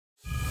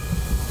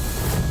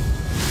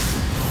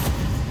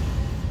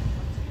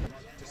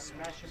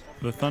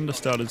The Thunder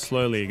started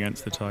slowly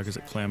against the Tigers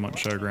at Claremont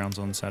Showgrounds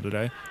on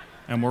Saturday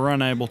and were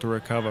unable to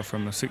recover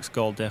from the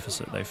 6-goal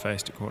deficit they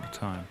faced at quarter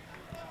time.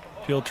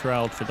 Peel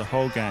trailed for the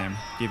whole game,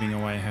 giving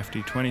away a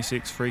hefty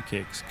 26 free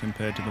kicks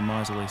compared to the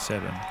miserly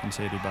 7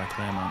 conceded by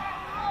Claremont.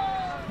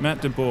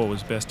 Matt Boer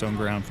was best on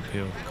ground for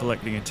Peel,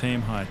 collecting a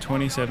team-high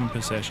 27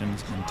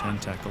 possessions and 10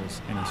 tackles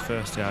in his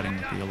first outing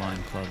with the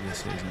aligned club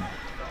this season.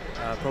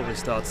 Probably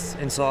starts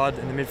inside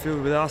in the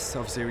midfield with us.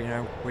 Obviously,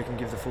 we can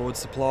give the forwards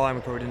supply, and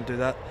we probably didn't do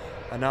that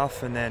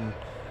enough. And then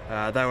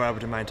they were able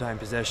to maintain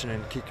possession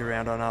and kick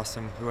around on us,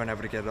 and we weren't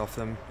able to get it off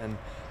them. And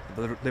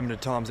the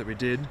limited times that we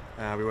did,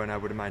 we weren't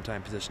able to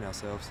maintain possession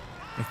ourselves.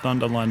 The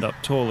Thunder lined up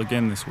tall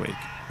again this week,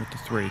 with the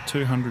three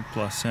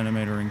 200-plus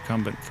centimetre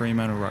incumbent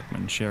Fremantle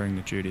ruckmen sharing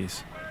the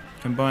duties,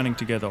 combining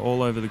together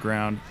all over the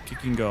ground,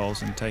 kicking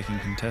goals and taking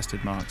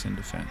contested marks in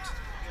defence.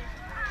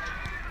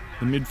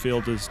 The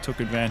midfielders took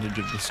advantage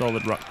of the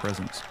solid ruck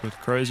presence, with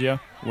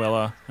Crozier,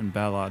 Weller and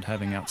Ballard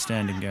having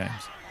outstanding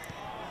games.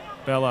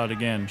 Ballard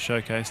again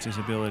showcased his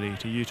ability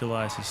to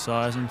utilise his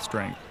size and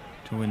strength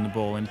to win the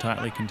ball in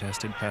tightly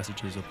contested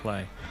passages of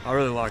play. I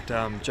really liked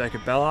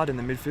Jacob Ballard in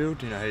the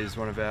midfield. He's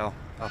one of our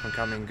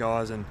up-and-coming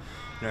guys, and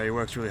he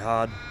works really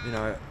hard,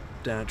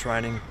 down at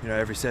training,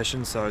 every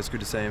session. So it's good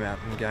to see him out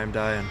on game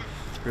day and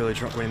really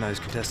winning those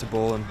contested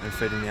ball and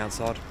feeding the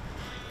outside.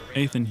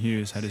 Ethan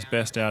Hughes had his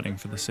best outing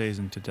for the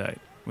season to date,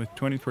 with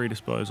 23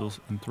 disposals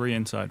and 3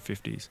 inside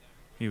 50s.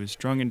 He was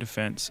strong in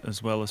defence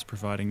as well as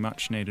providing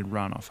much-needed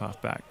run off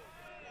half-back.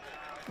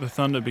 The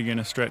Thunder begin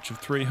a stretch of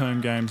 3 home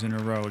games in a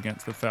row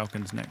against the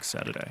Falcons next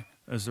Saturday,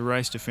 as the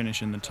race to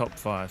finish in the top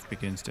 5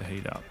 begins to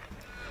heat up.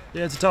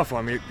 Yeah, it's a tough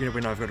one. We know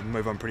we've got to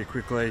move on pretty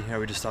quickly.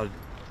 We just started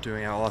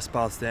doing our ice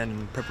baths then,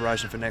 and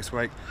preparation for next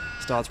week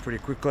starts pretty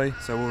quickly.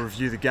 So we'll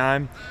review the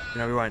game.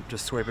 We won't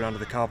just sweep it under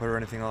the carpet or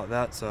anything like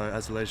that. So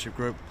as a leadership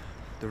group,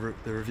 the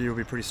review will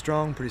be pretty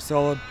strong, pretty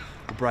solid.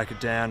 We'll break it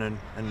down and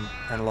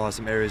analyse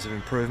some areas of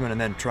improvement, and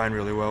then train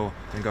really well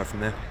and go from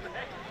there.